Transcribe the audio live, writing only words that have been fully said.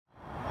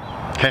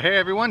Hey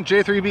everyone,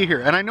 J3B here,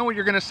 and I know what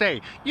you're gonna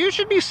say. You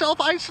should be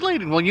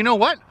self-isolating. Well, you know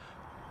what?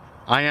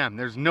 I am.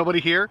 There's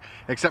nobody here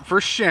except for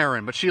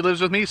Sharon, but she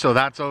lives with me, so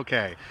that's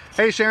okay.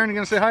 Hey Sharon, you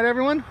gonna say hi to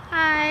everyone?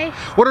 Hi.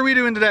 What are we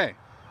doing today?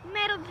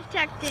 Metal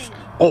detecting.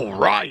 All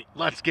right,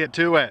 let's get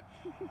to it.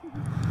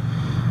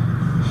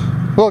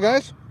 Well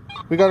guys,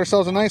 we got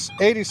ourselves a nice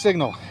 80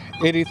 signal.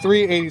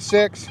 83,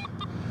 86.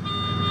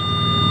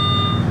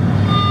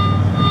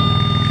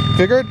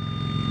 Figured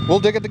we'll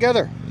dig it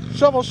together.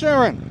 Shovel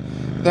Sharon.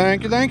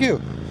 Thank you, thank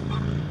you.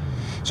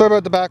 Sorry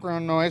about the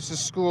background noise. This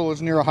school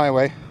is near a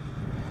highway.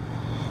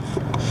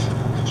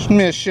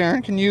 Miss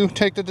Sharon, can you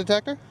take the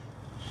detector?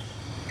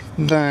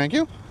 Thank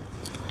you.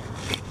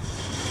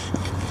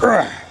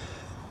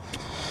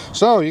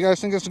 So, you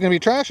guys think this is going to be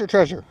trash or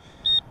treasure?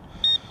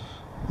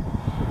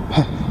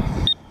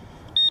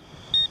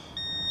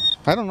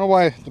 I don't know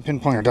why the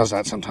pinpointer does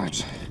that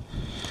sometimes.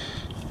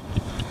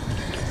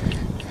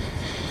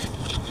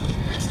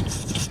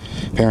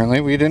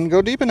 Apparently, we didn't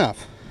go deep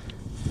enough.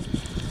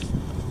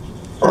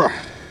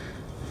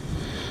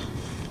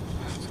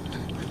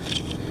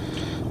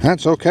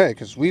 That's okay,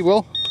 because we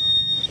will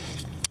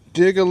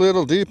dig a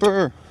little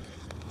deeper.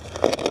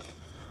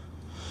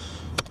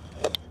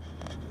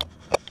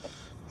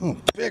 Oh,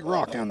 big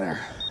rock down there.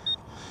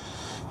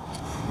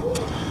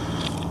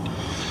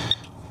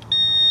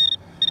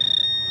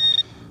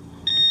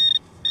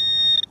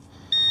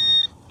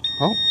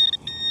 Oh,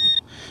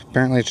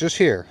 apparently it's just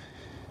here.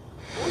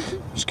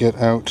 Let's get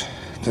out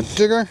the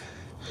digger.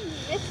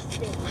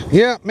 Missed it.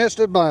 Yeah, missed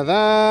it by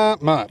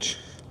that much.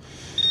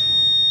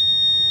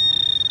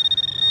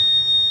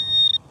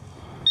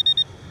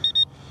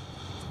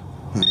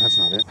 That's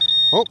not it.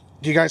 Oh,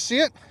 do you guys see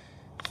it?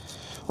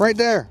 Right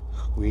there.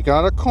 We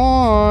got a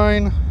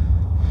coin.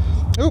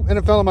 Oop, and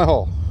it fell in my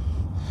hole.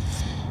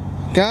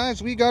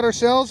 Guys, we got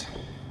ourselves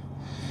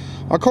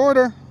a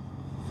quarter.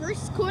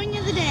 First coin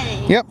of the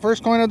day. Yep,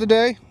 first coin of the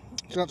day.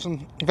 It's got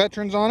some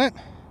veterans on it.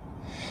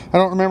 I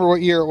don't remember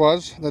what year it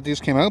was that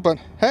these came out, but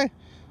hey,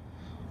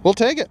 we'll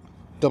take it.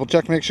 Double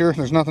check to make sure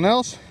there's nothing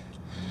else.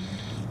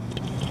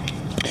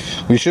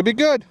 We should be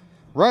good.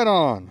 Right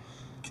on.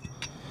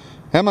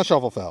 And my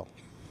shovel fell.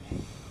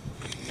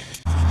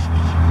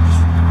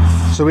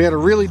 So we had a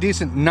really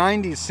decent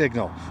 90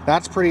 signal.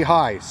 That's pretty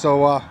high.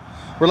 So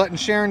we're letting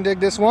Sharon dig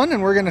this one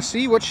and we're gonna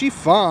see what she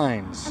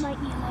finds. I might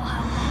need a little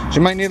help. She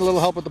might need a little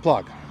help with the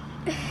plug.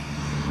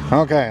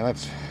 Okay,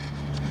 let's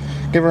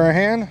give her a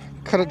hand.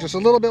 Cut it just a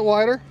little bit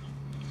wider.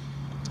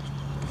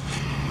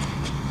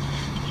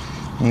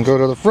 And go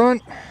to the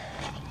front.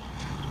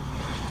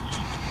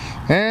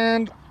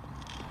 And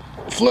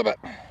flip it.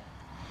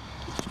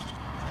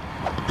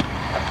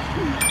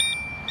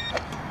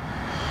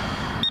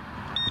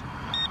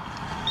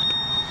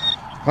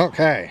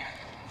 Okay.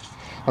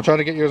 I'll try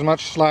to get you as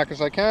much slack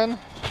as I can.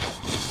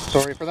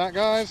 Sorry for that,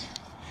 guys.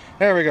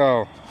 There we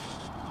go.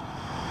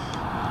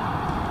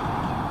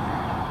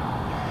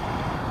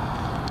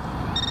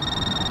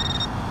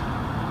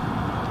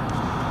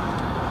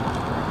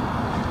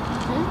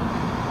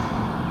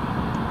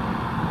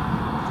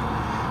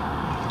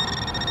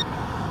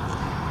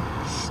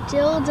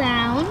 Still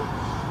down.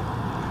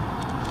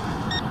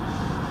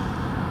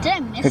 Did I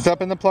miss It's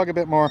up in the plug a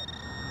bit more.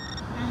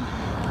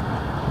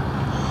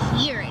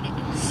 Here it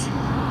is.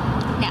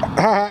 No.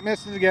 Haha,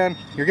 missed it again.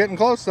 You're getting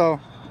close though.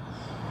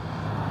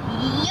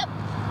 Yep.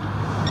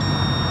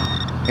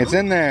 It's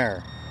in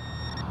there.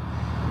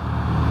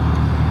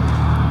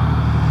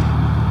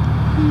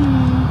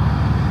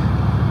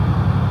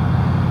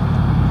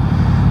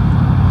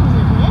 Is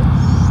it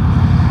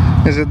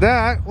this? Is it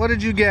that? What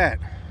did you get?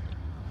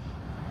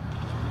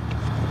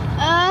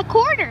 A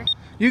quarter.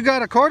 You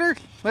got a quarter?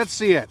 Let's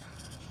see it.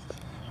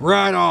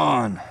 Right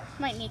on.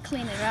 Might need to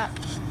clean it up.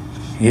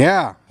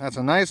 Yeah, that's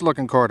a nice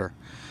looking quarter.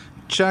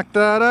 Check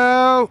that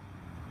out.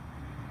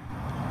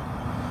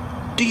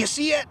 Do you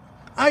see it?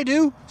 I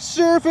do.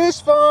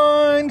 Surface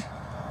find.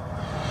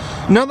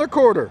 Another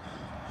quarter.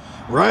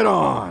 Right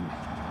on.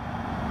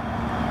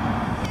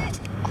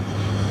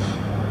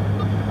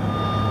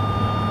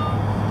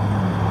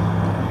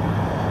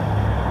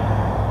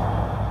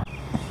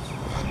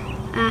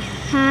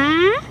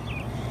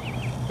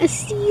 I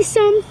see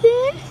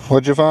something.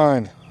 What'd you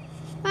find?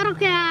 Bottle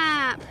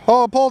cap.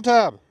 Oh, a pull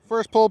tab.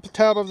 First pull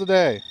tab of the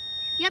day.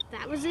 Yep,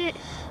 that was it.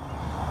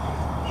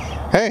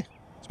 Hey,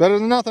 it's better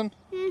than nothing.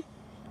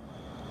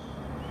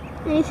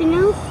 Anything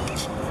else?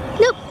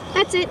 Nope,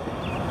 that's it.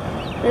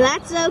 But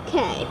that's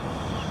okay.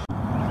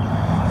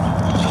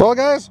 Well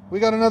guys, we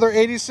got another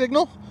 80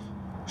 signal.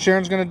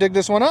 Sharon's gonna dig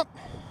this one up.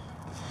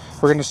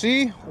 We're gonna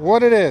see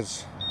what it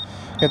is.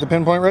 Get the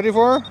pinpoint ready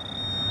for her.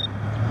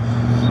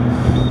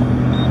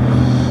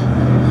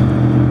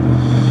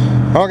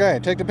 Okay,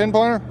 take the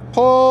pinpointer,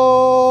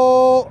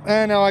 pull,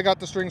 and now I got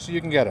the string so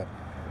you can get it.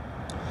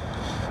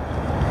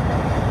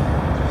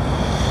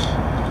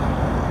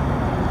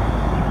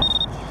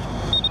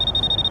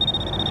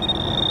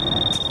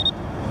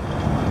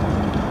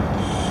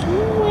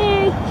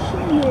 Somewhere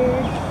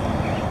here.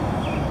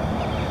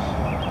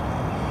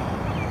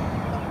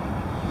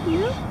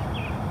 No?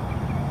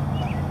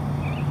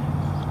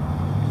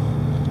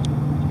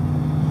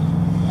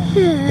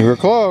 You were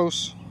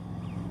close.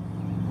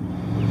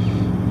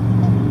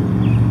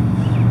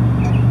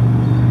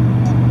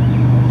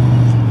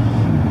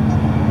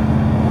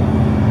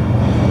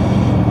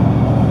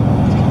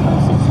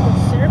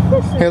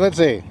 Here, let's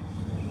see.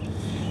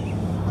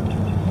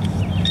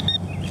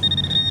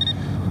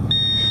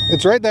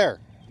 It's right there.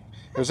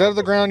 It was out of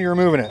the ground, you were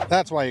moving it.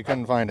 That's why you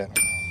couldn't find it.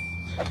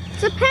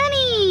 It's a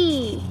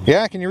penny!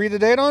 Yeah, can you read the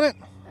date on it?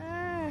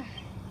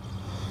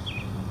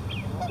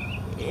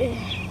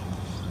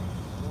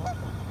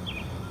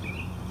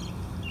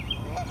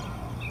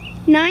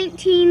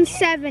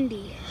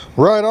 1970.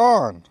 Right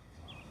on.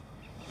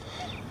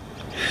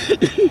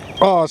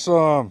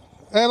 Awesome.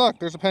 Hey, look,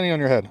 there's a penny on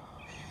your head.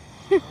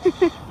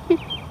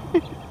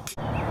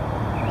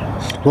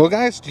 Well,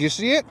 guys, do you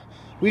see it?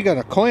 We got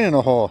a coin in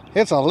a hole.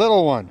 It's a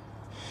little one.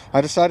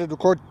 I decided to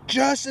record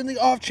just in the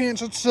off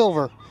chance it's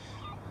silver.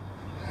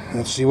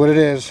 Let's see what it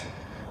is.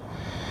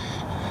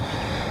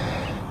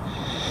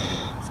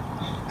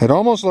 It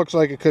almost looks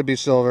like it could be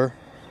silver,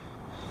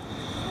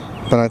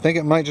 but I think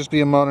it might just be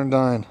a modern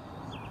dime.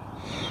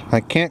 I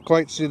can't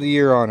quite see the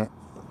year on it.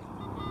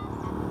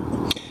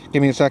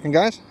 Give me a second,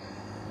 guys.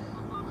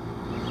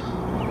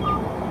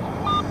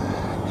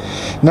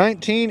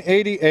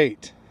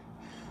 1988.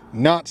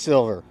 Not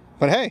silver.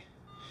 But hey,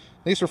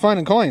 at least we're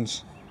finding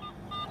coins.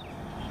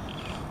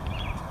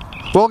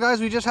 Well, guys,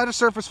 we just had a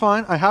surface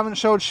find. I haven't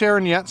showed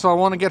Sharon yet, so I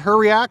want to get her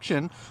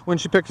reaction when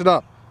she picks it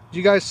up. Do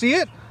you guys see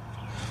it?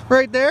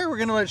 Right there. We're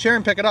going to let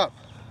Sharon pick it up.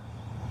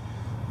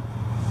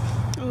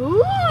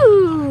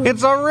 Ooh!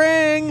 It's a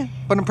ring!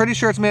 But I'm pretty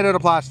sure it's made out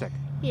of plastic.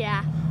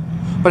 Yeah.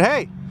 But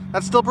hey,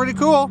 that's still pretty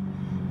cool.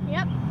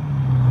 Yep.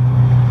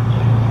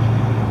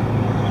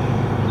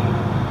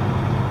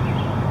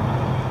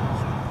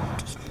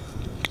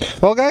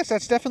 Well, guys,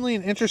 that's definitely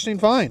an interesting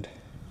find.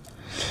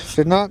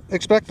 Did not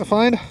expect to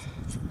find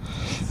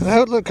an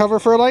outlet cover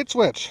for a light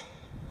switch.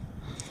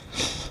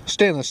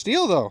 Stainless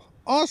steel, though.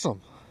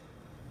 Awesome.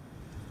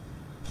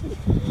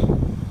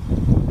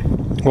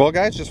 Well,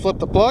 guys, just flip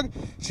the plug.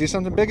 See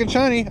something big and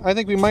shiny. I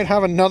think we might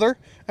have another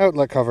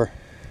outlet cover.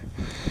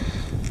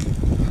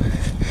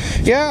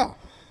 Yeah.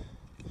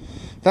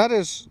 That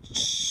is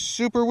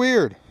super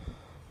weird.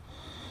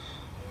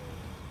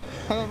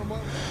 I don't know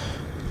what.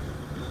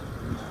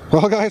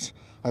 Well, guys,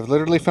 I've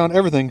literally found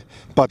everything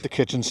but the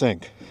kitchen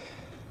sink.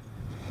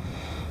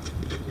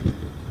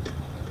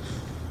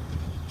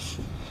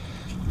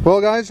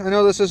 Well, guys, I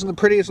know this isn't the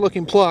prettiest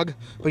looking plug,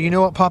 but you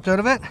know what popped out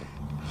of it?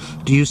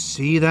 Do you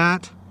see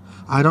that?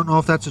 I don't know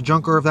if that's a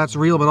junk or if that's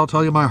real, but I'll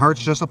tell you, my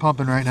heart's just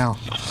a-pumping right now.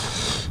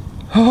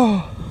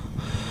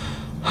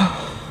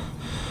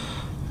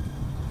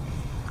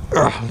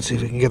 Let's see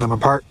if we can get them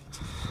apart.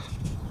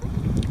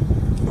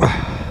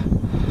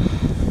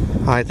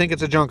 I think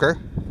it's a junker.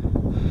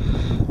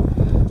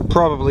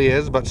 Probably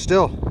is, but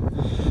still.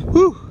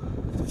 Whew.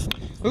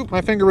 Oop,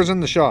 my finger was in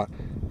the shot.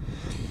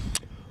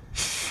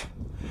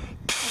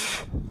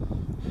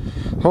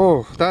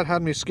 Oh, that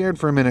had me scared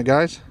for a minute,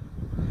 guys.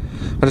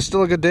 But it's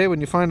still a good day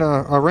when you find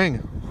a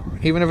ring.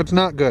 Even if it's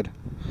not good.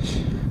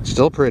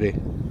 Still pretty.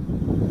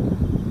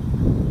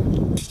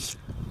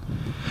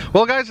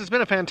 Well, guys, it's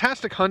been a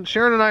fantastic hunt.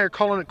 Sharon and I are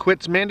calling it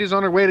quits. Mandy's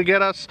on her way to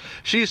get us.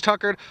 She's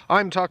tuckered.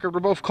 I'm tuckered. We're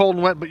both cold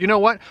and wet. But you know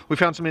what? We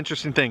found some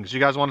interesting things. You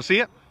guys want to see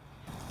it?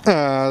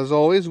 As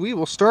always, we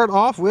will start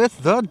off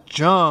with the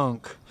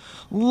junk.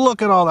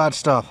 Look at all that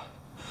stuff.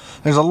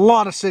 There's a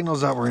lot of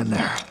signals that were in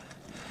there.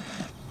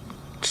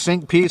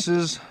 Sink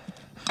pieces,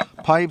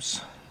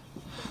 pipes.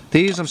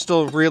 These, I'm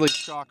still really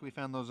shocked we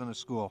found those in a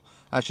school.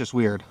 That's just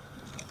weird.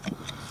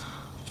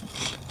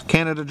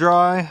 Canada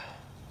Dry.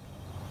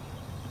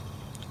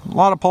 A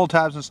lot of pull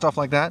tabs and stuff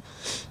like that.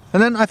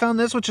 And then I found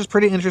this, which is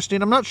pretty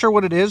interesting. I'm not sure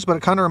what it is, but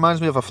it kind of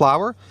reminds me of a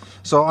flower.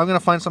 So I'm going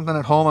to find something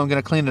at home. I'm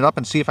going to clean it up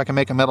and see if I can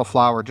make a metal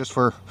flower just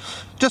for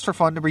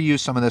fun to reuse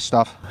some of this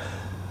stuff.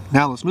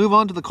 Now let's move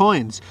on to the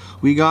coins.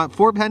 We got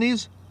 4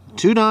 pennies,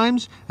 2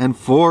 dimes, and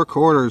 4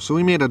 quarters. So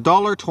we made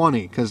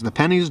 $1.20 because the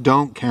pennies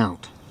don't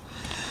count.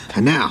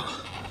 And now,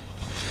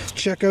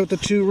 check out the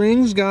 2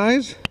 rings,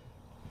 guys.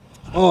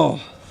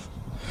 Oh,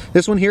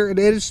 this one here, it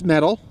is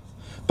metal,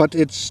 but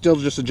it's still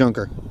just a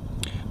junker.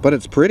 But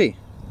it's pretty.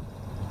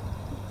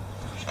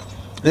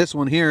 This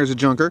one here is a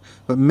junker,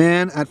 but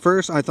man, at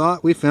first I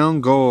thought we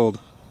found gold.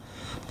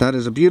 That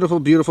is a beautiful,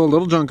 beautiful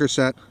little junker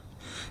set,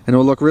 and it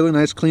will look really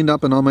nice cleaned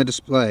up and on my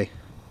display.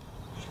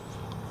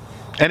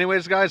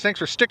 Anyways, guys, thanks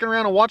for sticking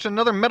around and watching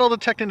another metal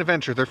detecting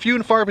adventure. They're few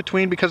and far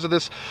between because of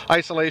this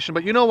isolation,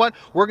 but you know what?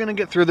 We're going to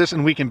get through this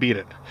and we can beat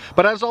it.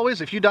 But as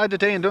always, if you died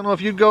today and don't know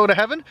if you'd go to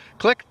heaven,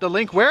 click the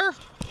link where?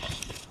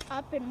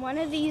 Up in one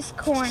of these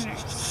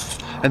corners.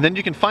 And then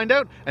you can find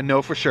out and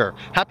know for sure.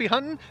 Happy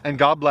hunting and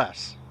God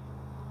bless.